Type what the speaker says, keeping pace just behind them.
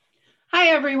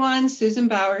everyone, Susan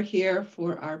Bauer here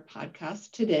for our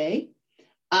podcast today.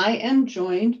 I am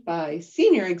joined by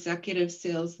Senior Executive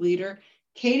Sales Leader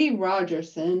Katie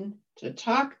Rogerson to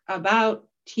talk about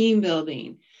team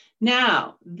building.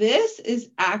 Now, this is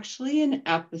actually an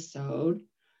episode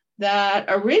that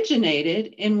originated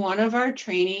in one of our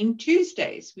training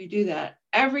Tuesdays. We do that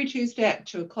every Tuesday at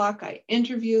 2:00. I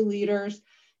interview leaders,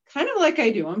 kind of like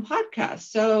I do on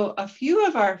podcasts. So a few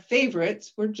of our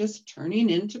favorites were just turning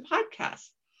into podcasts.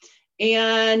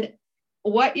 And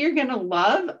what you're going to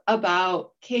love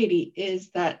about Katie is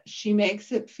that she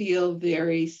makes it feel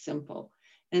very simple.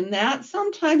 And that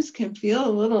sometimes can feel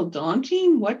a little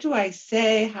daunting. What do I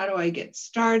say? How do I get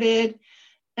started?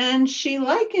 And she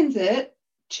likens it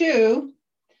to,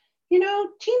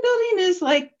 team building is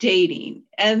like dating.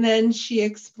 And then she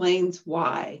explains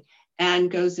why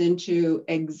and goes into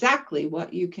exactly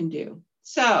what you can do.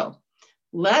 So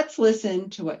let's listen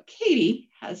to what Katie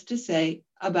has to say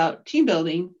about team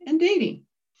building and dating.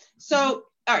 So,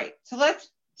 all right, so let's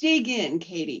dig in,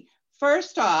 Katie.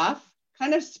 First off,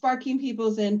 kind of sparking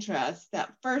people's interest,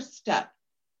 that first step,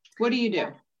 what do you do?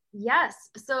 Yes,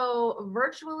 so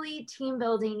virtually team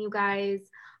building, you guys,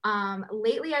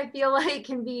 lately I feel like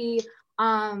can be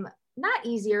not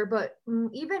easier, but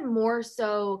even more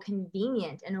so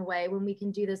convenient in a way when we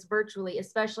can do this virtually,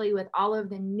 especially with all of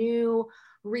the new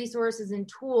resources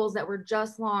and tools that were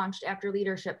just launched after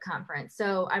Leadership Conference.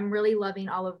 So I'm really loving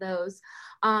all of those.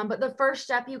 But the first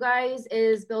step, you guys,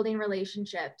 is building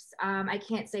relationships. I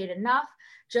can't say it enough.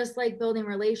 Just like building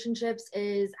relationships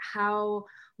is how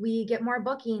we get more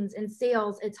bookings and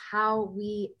sales, it's how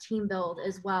we team build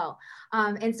as well.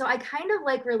 And so I kind of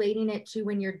like relating it to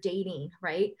when you're dating,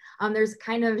 right? There's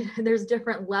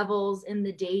different levels in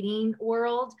the dating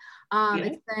world.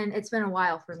 It's been a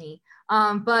while for me.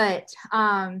 First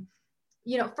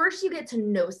you get to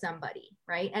know somebody,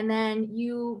 right? And then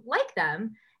you like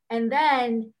them, and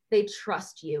then they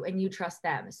trust you and you trust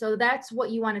them. So that's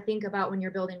what you want to think about when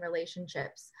you're building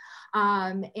relationships.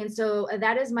 And so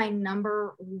that is my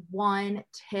number one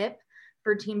tip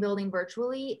for team building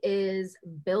virtually, is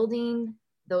building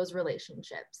those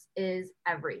relationships is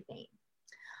everything.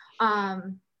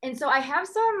 And so I have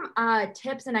some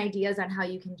tips and ideas on how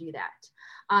you can do that.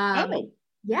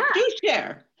 Yeah. Do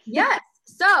share. Yes.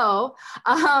 So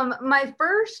my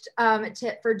first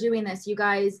tip for doing this, you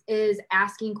guys, is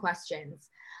asking questions.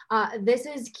 This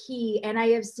is key, and I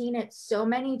have seen it so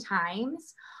many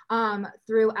times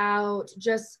throughout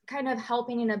just kind of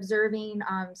helping and observing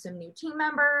some new team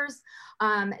members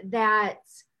that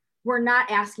we're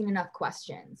not asking enough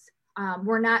questions.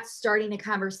 We're not starting a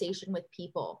conversation with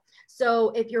people.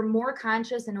 So if you're more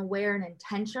conscious and aware and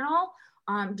intentional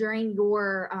during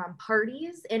your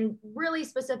parties, and really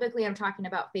specifically, I'm talking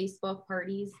about Facebook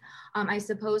parties, I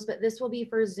suppose, but this will be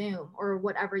for Zoom or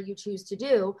whatever you choose to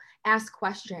do, ask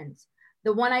questions.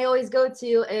 The one I always go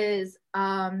to is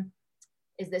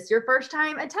this your first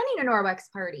time attending a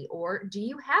Norwex party? Or do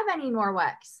you have any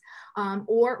Norwex?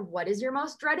 Or what is your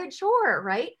most dreaded chore,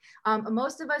 right?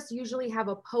 Most of us usually have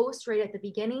a post right at the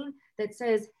beginning that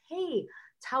says, hey,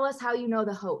 tell us how you know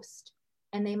the host.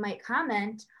 And they might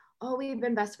comment, oh, we've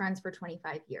been best friends for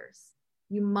 25 years.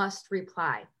 You must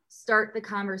reply, start the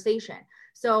conversation.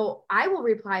 So I will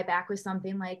reply back with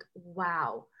something like,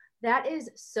 wow, that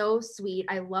is so sweet.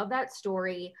 I love that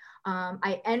story.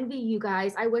 I envy you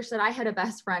guys. I wish that I had a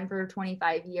best friend for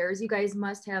 25 years. You guys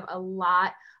must have a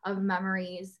lot of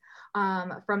memories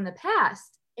from the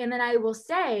past. And then I will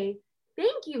say,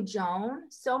 thank you, Joan,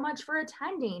 so much for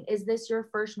attending. Is this your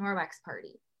first Norwex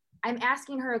party? I'm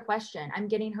asking her a question. I'm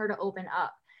getting her to open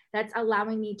up. That's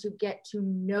allowing me to get to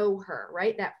know her,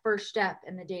 right? That first step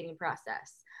in the dating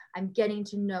process. I'm getting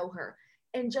to know her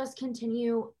and just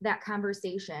continue that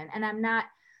conversation. And I'm not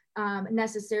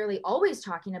necessarily always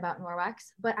talking about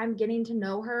Norwex, but I'm getting to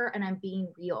know her and I'm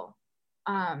being real.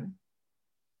 And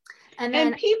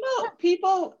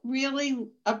people really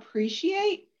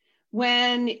appreciate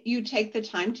when you take the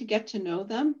time to get to know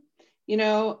them,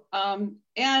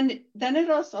 and then it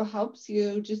also helps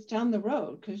you just down the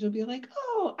road, because you'll be like,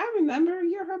 oh, I remember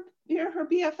you're her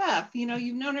BFF,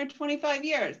 you've known her 25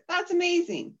 years. That's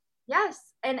amazing.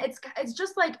 Yes. And it's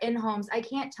just like in homes. I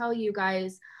can't tell you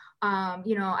guys,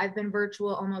 I've been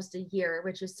virtual almost a year,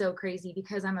 which is so crazy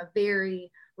because I'm a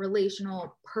very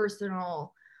relational,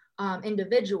 personal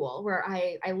individual where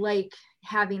I like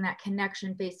having that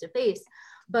connection face to face.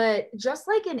 But just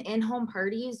like in-home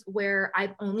parties where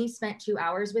I've only spent 2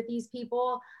 hours with these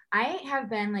people, I have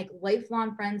been like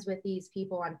lifelong friends with these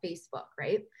people on Facebook,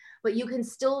 right? But you can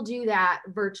still do that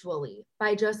virtually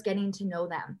by just getting to know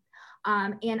them.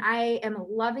 And I am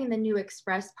loving the new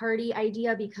express party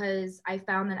idea because I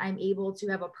found that I'm able to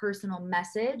have a personal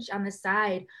message on the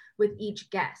side with each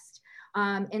guest.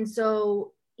 And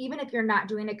so even if you're not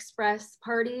doing express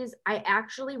parties, I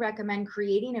actually recommend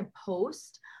creating a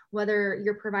post, whether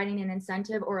you're providing an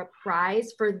incentive or a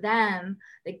prize for them,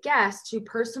 the guests, to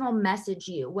personal message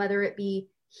you, whether it be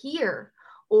here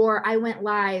or I went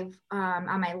live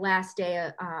on my last day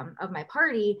of my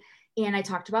party, and I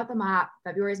talked about the MOP,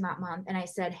 February's MOP month, and I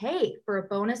said, hey, for a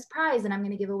bonus prize that I'm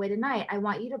going to give away tonight, I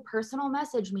want you to personal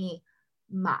message me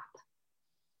MOP,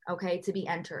 okay, to be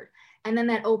entered. And then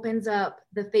that opens up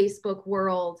the Facebook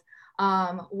world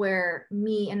where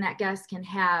me and that guest can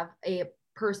have a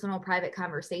personal private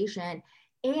conversation.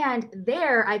 And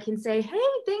there I can say, hey,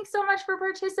 thanks so much for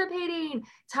participating.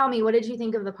 Tell me, what did you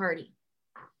think of the party?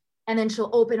 And then she'll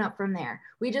open up from there.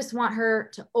 We just want her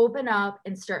to open up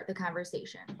and start the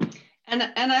conversation. And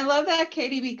I love that,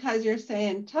 Katie, because you're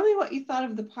saying, tell me what you thought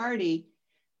of the party.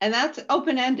 And that's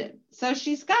open-ended. So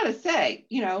she's got to say,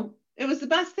 you know, it was the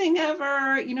best thing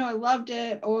ever, you know, I loved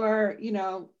it, or, you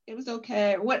know, it was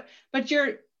okay, or what, but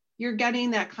you're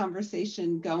getting that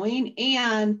conversation going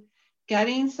and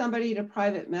getting somebody to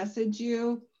private message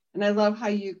you. And I love how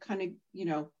you kind of, you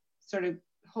know, sort of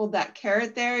hold that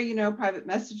carrot there, you know, private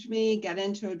message me, get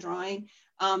into a drawing.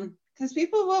 Because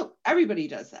people will, everybody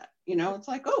does that, you know, it's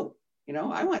like, oh, you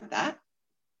know, I want that.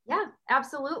 Yeah,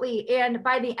 absolutely. And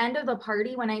by the end of the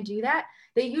party, when I do that,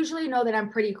 they usually know that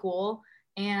I'm pretty cool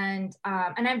and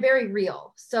I'm very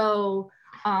real. So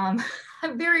I'm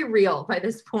very real by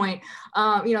this point.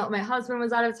 You know, my husband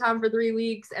was out of town for 3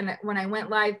 weeks, and when I went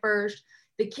live first,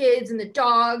 the kids and the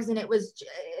dogs, and it was,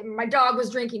 my dog was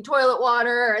drinking toilet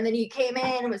water, and then he came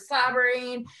in and was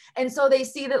slobbering. And so they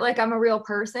see that like I'm a real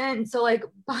person. So like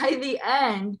by the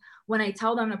end, when I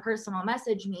tell them to personal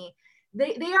message me,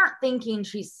 they aren't thinking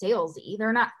she's salesy.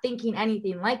 They're not thinking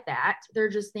anything like that. They're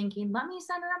just thinking, let me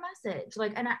send her a message.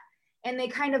 Like, and they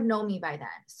kind of know me by then.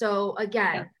 So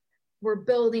again, yeah, we're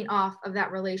building off of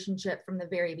that relationship from the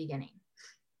very beginning.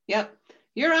 Yep.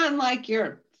 You're on like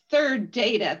your third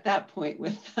date at that point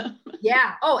with them.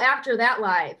 Yeah. Oh, after that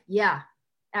live. Yeah,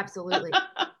 absolutely.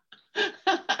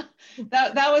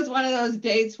 That was one of those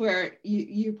dates where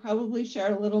you probably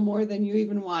shared a little more than you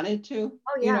even wanted to.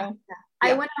 Oh yeah. You know? Yeah.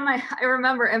 I went on I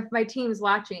remember if my team's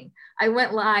watching, I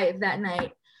went live that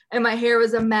night and my hair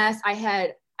was a mess.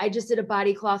 I just did a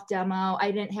body cloth demo. I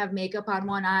didn't have makeup on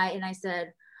one eye. And I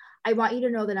said, I want you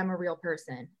to know that I'm a real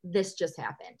person. This just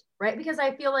happened, right? Because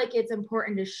I feel like it's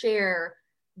important to share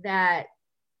that,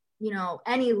 you know,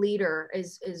 any leader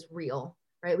is real,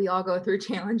 right? We all go through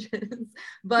challenges,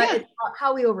 but yeah, it's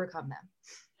how we overcome them.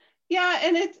 Yeah.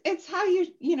 And it's how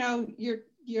you know,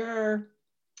 you're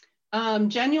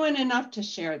genuine enough to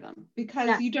share them, because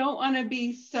yeah, you don't want to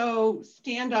be so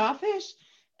standoffish,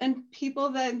 and people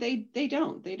that they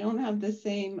don't have the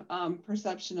same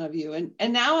perception of you.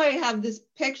 And now I have this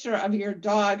picture of your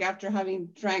dog after having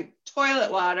drank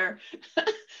toilet water,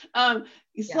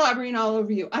 slobbering all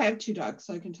over you. I have 2 dogs,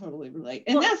 so I can totally relate.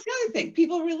 And that's the other thing,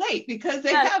 people relate because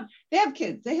they have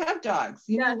kids, they have dogs,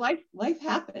 you know, life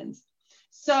happens.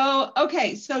 So,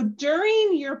 okay. So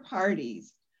during your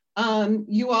parties,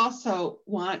 you also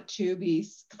want to be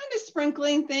kind of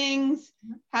sprinkling things,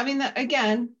 having that,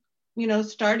 again, you know,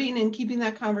 starting and keeping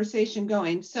that conversation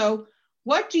going. So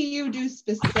what do you do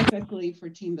specifically for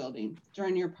team building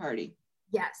during your party?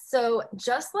 Yes. So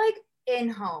just like in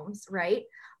homes, right?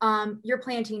 You're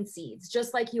planting seeds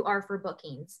just like you are for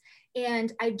bookings.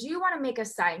 And I do want to make a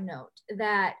side note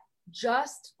that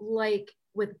just like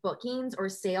with bookings or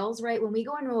sales, right? When we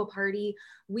go into a party,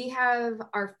 we have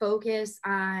our focus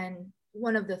on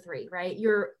one of the 3, right?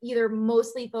 You're either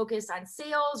mostly focused on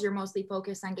sales, you're mostly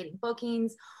focused on getting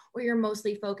bookings, or you're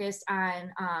mostly focused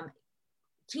on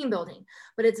team building.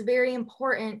 But it's very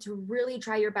important to really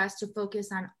try your best to focus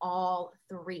on all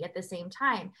 3 at the same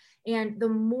time. And the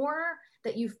more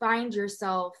that you find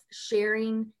yourself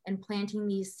sharing and planting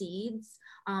these seeds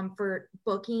for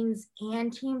bookings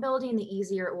and team building, the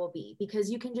easier it will be, because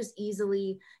you can just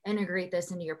easily integrate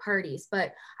this into your parties.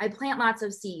 But I plant lots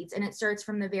of seeds, and it starts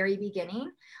from the very beginning.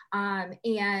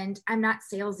 And I'm not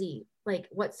salesy like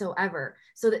whatsoever.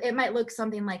 So that it might look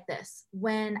something like this.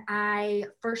 When I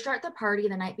first start the party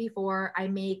the night before, I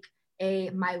make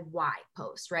my why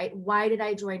post, right? Why did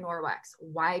I join Norwex?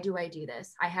 Why do I do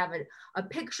this? I have a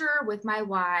picture with my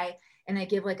why, and I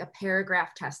give like a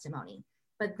paragraph testimony.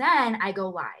 But then I go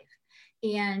live,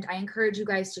 and I encourage you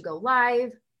guys to go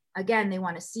live. Again, they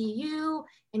want to see you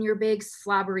and your big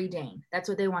slobbery Dane. That's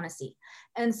what they want to see.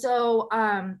 And so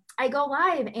I go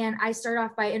live and I start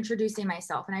off by introducing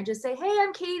myself and I just say, hey,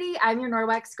 I'm Katie. I'm your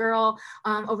Norwex girl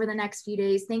over the next few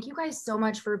days. Thank you guys so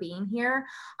much for being here.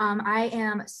 I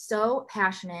am so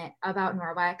passionate about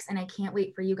Norwex and I can't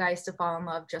wait for you guys to fall in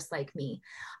love just like me.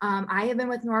 I have been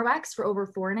with Norwex for over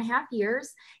 4.5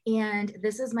 years and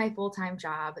this is my full-time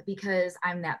job because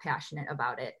I'm that passionate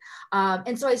about it.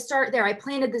 And so I start there. I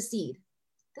planted the seed.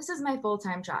 This is my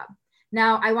full-time job.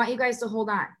 Now I want you guys to hold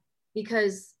on,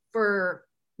 because for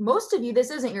most of you,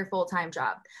 this isn't your full-time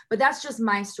job, but that's just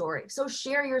my story. So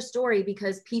share your story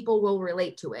because people will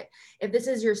relate to it. If this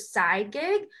is your side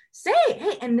gig, say,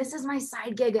 hey, and this is my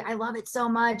side gig. I love it so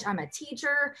much. I'm a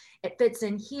teacher. It fits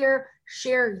in here.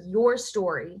 Share your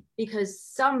story because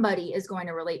somebody is going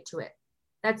to relate to it.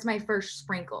 That's my first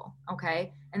sprinkle.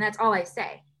 Okay. And that's all I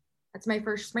say. That's my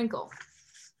first sprinkle.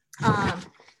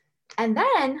 And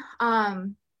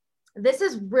then, this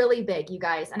is really big, you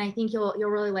guys, and I think you'll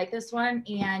really like this one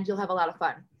and you'll have a lot of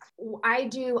fun. I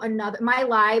do my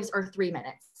lives are 3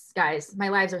 minutes, guys. My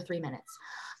lives are 3 minutes.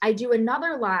 I do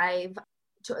another live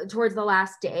towards the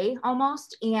last day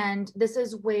almost, and this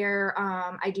is where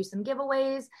I do some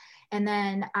giveaways and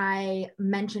then I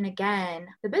mention again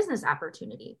the business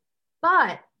opportunity.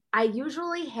 But I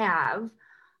usually have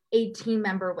a team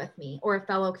member with me or a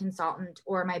fellow consultant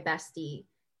or my bestie.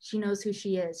 She knows who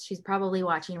she is. She's probably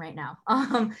watching right now.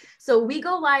 So we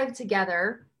go live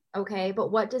together. Okay.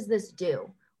 But what does this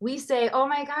do? We say, oh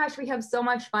my gosh, we have so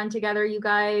much fun together, you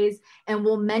guys. And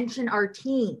we'll mention our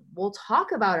team. We'll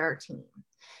talk about our team.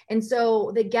 And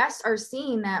so the guests are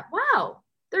seeing that, wow,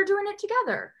 they're doing it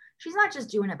together. She's not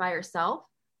just doing it by herself.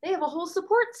 They have a whole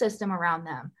support system around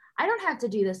them. I don't have to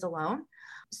do this alone.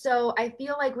 So I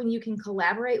feel like when you can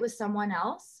collaborate with someone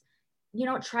else,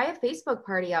 try a Facebook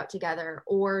party out together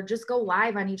or just go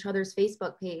live on each other's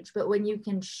Facebook page. But when you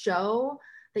can show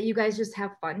that you guys just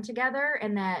have fun together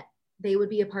and that they would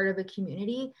be a part of a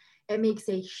community, it makes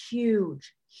a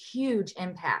huge, huge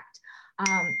impact.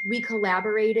 We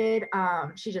collaborated.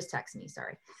 She just texted me,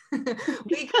 sorry.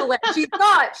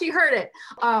 She heard it.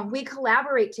 We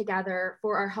collaborate together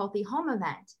for our Healthy Home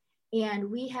event. And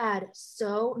we had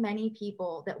so many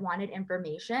people that wanted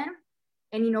information.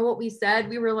 And you know what we said?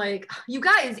 We were like, you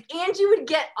guys, Angie would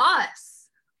get us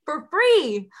for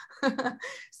free.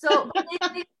 So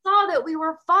they saw that we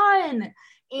were fun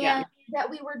and that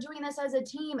we were doing this as a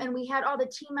team. And we had all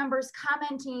the team members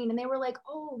commenting and they were like,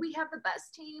 oh, we have the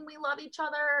best team. We love each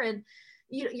other. And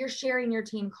you're sharing your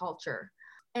team culture.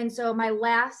 And so my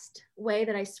last way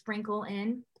that I sprinkle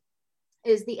in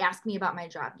is the ask me about my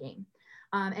job game.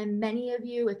 And many of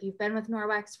you, if you've been with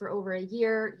Norwex for over a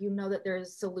year, you know that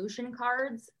there's solution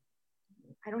cards.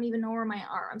 I don't even know where mine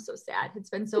are. I'm so sad. It's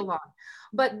been so long,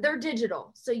 but they're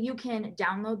digital. So you can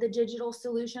download the digital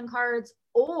solution cards,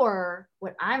 or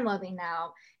what I'm loving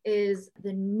now is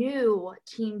the new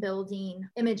team building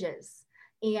images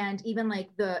and even like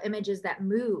the images that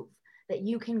move that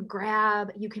you can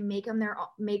grab, you can make them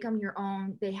your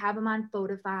own. They have them on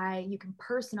Photify. You can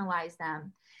personalize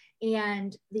them.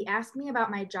 And the ask me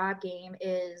about my job game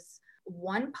is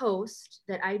one post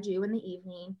that I do in the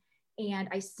evening. And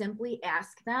I simply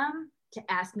ask them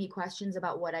to ask me questions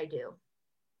about what I do.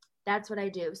 That's what I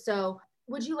do. So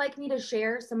would you like me to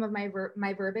share some of my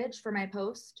verbiage for my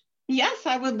post? Yes,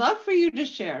 I would love for you to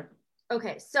share.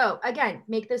 Okay. So again,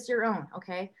 make this your own.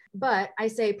 Okay. But I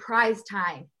say prize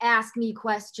time, ask me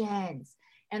questions.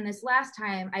 And this last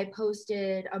time I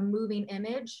posted a moving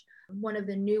image, one of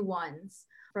the new ones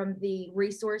from the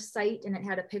resource site, and it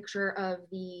had a picture of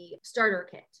the starter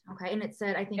kit. Okay. And it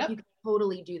said, I think you can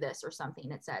totally do this or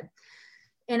something, it said.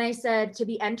 And I said, to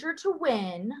be entered to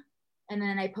win. And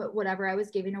then I put whatever I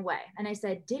was giving away. And I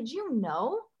said, did you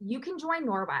know you can join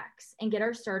Norwex and get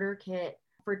our starter kit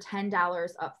for $10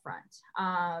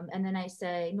 upfront? And then I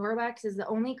say, Norwex is the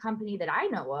only company that I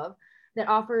know of that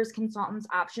offers consultants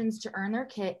options to earn their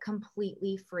kit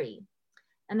completely free.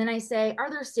 And then I say, are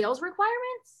there sales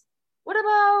requirements? What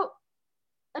about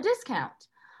a discount?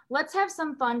 Let's have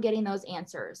some fun getting those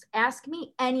answers. Ask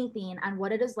me anything on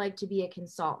what it is like to be a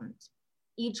consultant.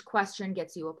 Each question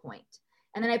gets you a point.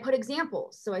 And then I put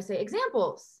examples. So I say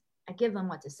examples. I give them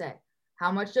what to say.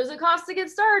 How much does it cost to get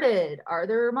started? Are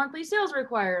there monthly sales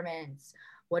requirements?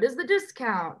 What is the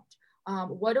discount?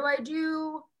 What do I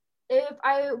do if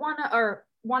I want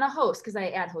to host? Because I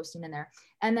add hosting in there.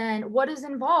 And then what is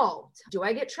involved? Do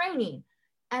I get training?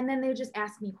 And then they just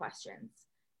ask me questions.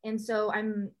 And so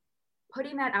I'm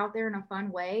putting that out there in a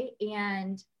fun way.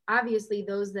 And obviously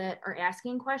those that are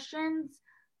asking questions,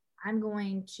 I'm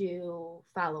going to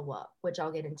follow up, which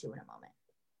I'll get into in a moment.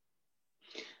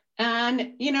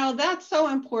 And, that's so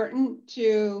important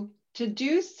to to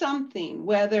do something,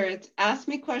 whether it's ask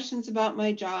me questions about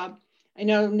my job. I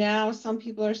know now some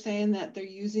people are saying that they're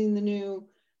using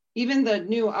even the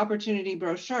new opportunity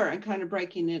brochure and kind of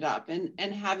breaking it up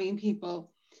and having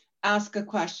people ask a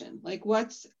question. Like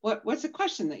what's a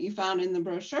question that you found in the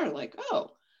brochure? Like,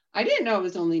 oh, I didn't know it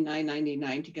was only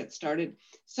 $9.99 to get started.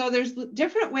 So there's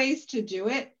different ways to do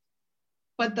it,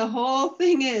 but the whole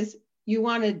thing is you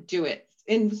want to do it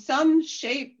in some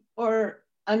shape or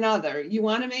another. You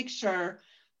want to make sure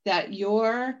that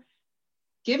you're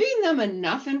giving them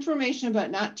enough information,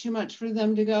 but not too much for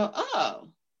them to go, oh,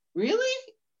 really?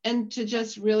 And to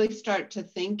just really start to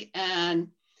think. And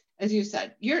as you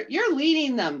said, you're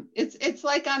leading them. It's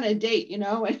like on a date, you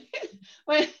know,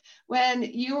 when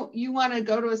you want to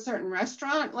go to a certain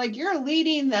restaurant, like you're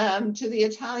leading them to the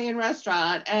Italian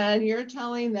restaurant and you're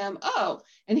telling them, oh,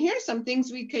 and here's some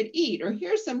things we could eat, or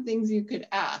here's some things you could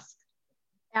ask.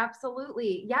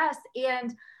 Absolutely. Yes.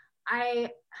 And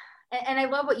I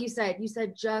love what you said. You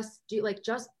said, just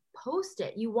post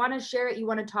it. You want to share it. You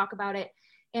want to talk about it.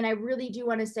 And I really do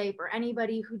want to say, for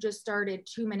anybody who just started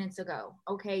 2 minutes ago,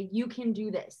 okay, you can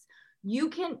do this. You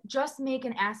can just make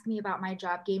an ask me about my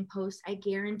job game post. I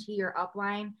guarantee your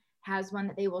upline has one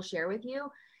that they will share with you.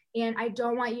 And I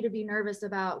don't want you to be nervous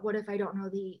about, what if I don't know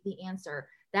the answer?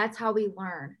 That's how we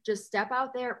learn. Just step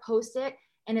out there, post it.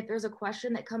 And if there's a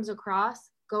question that comes across,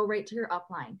 go right to your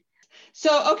upline.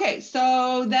 So, okay.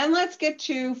 So then let's get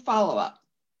to follow-up.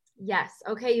 Yes.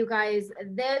 Okay, you guys,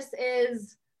 this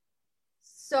is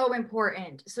so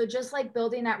important. So just like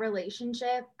building that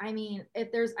relationship, I mean,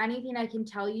 if there's anything I can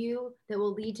tell you that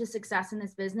will lead to success in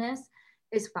this business,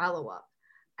 is follow up.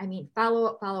 I mean,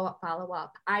 follow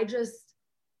up. I just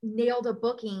nailed a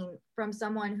booking from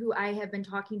someone who I have been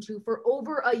talking to for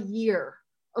over a year.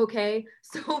 Okay.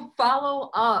 So follow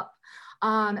up.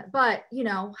 But you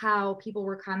know how people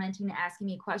were commenting and asking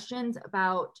me questions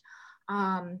about,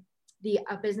 the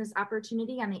business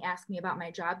opportunity on the Ask Me About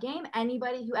My Job game.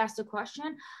 Anybody who asked a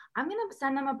question, I'm going to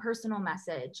send them a personal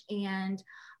message, and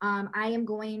I am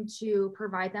going to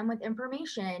provide them with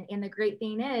information. And the great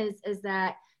thing is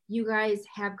that you guys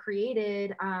have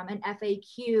created an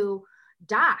FAQ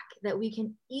doc that we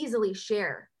can easily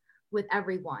share with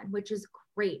everyone, which is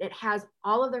great. It has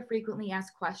all of the frequently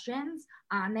asked questions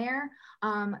on there.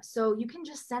 So you can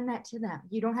just send that to them.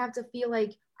 You don't have to feel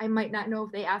like I might not know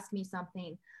if they ask me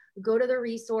something. Go to the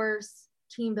resource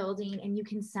team building and you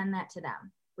can send that to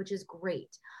them, which is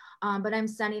great. But I'm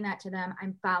sending that to them.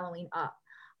 I'm following up.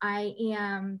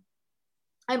 I'm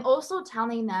also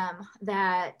telling them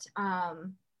that,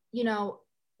 you know,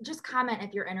 just comment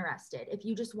if you're interested. If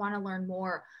you just want to learn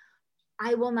more,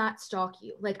 I will not stalk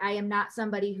you. Like, I am not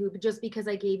somebody who, just because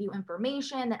I gave you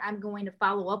information, that I'm going to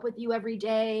follow up with you every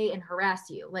day and harass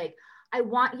you. Like, I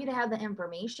want you to have the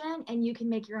information and you can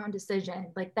make your own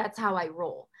decision. Like, that's how I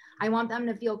roll. I want them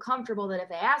to feel comfortable that if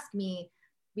they ask me,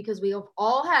 because we have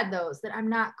all had those, that I'm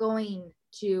not going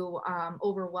to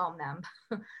overwhelm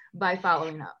them by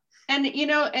following up. And, you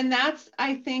know, and that's,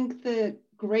 I think, the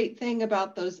great thing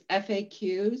about those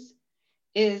FAQs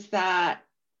is that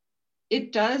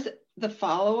it does the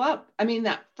follow-up. I mean,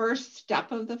 that first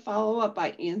step of the follow-up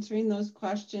by answering those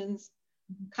questions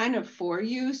kind of for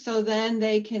you. So then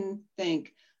they can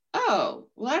think, oh,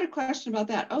 well, I had a question about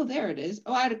that. Oh, there it is.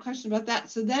 Oh, I had a question about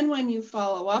that. So then when you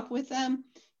follow up with them,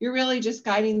 you're really just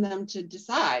guiding them to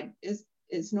decide, is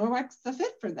Norwex the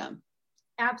fit for them?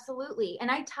 Absolutely.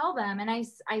 And I tell them, and I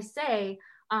say,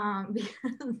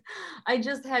 because I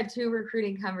just had 2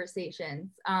 recruiting conversations,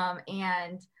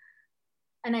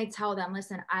 and I tell them,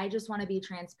 listen, I just want to be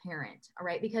transparent. All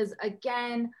right. Because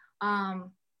again,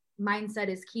 mindset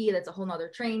is key. That's a whole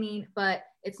nother training, but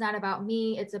it's not about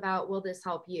me. It's about, will this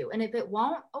help you? And if it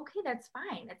won't, okay, that's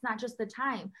fine. It's not just the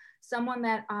time. Someone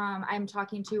that I'm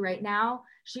talking to right now,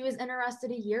 she was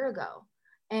interested a year ago,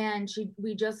 and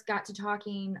we just got to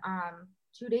talking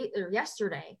 2 days or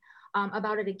yesterday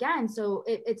about it again. So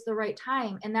it's the right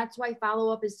time. And that's why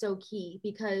follow-up is so key,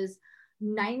 because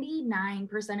 99%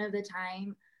 of the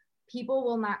time, people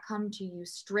will not come to you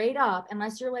straight up,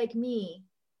 unless you're like me,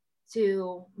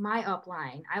 to my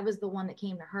upline. I was the one that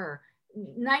came to her.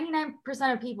 99%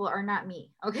 of people are not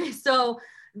me. Okay. So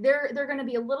they're going to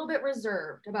be a little bit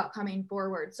reserved about coming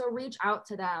forward. So reach out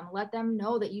to them, let them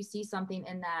know that you see something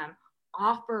in them,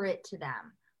 offer it to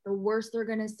them. The worst they're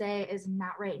going to say is,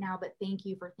 not right now, but thank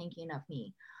you for thinking of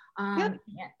me. Yep.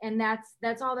 And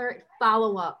that's all their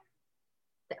follow up.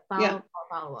 Follow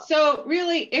up. So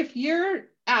really, if you're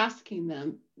asking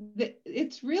them,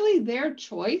 it's really their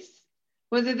choice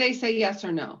whether they say yes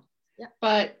or no. Yeah.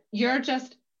 But you're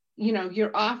just, you know,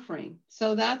 you're offering.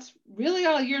 So that's really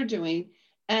all you're doing.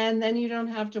 And then you don't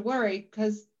have to worry,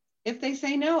 because if they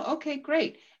say no, okay,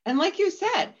 great. And like you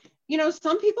said,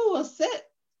 some people will sit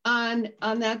on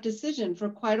that decision for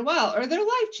quite a while, or their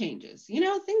life changes.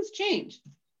 Things change.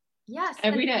 Yes.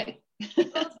 Every day.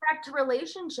 It goes back to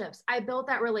relationships. I built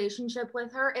that relationship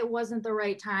with her. It wasn't the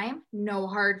right time. No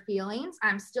hard feelings.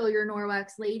 I'm still your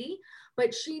Norwex lady.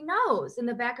 But she knows in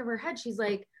the back of her head, she's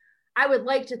like, I would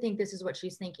like to think this is what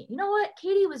she's thinking. You know what?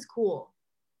 Katie was cool.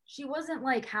 She wasn't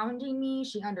like hounding me.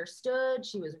 She understood.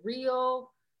 She was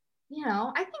real.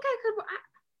 I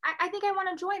think I want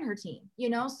to join her team,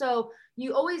 So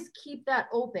you always keep that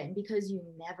open, because you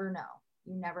never know.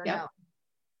 You never know.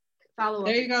 Follow up.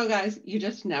 There you go, guys. You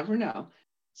just never know.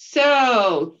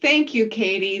 So thank you,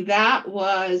 Katie. That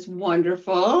was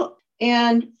wonderful.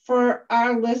 And for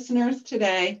our listeners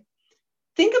today,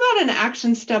 think about an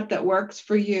action step that works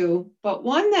for you, but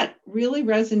one that really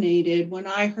resonated when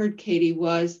I heard Katie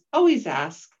was always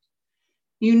ask.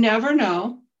 You never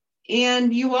know.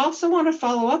 And you also want to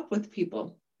follow up with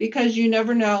people, because you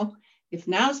never know if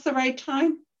now's the right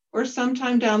time or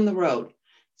sometime down the road.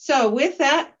 So with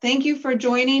that, thank you for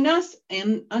joining us,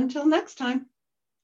 and until next time.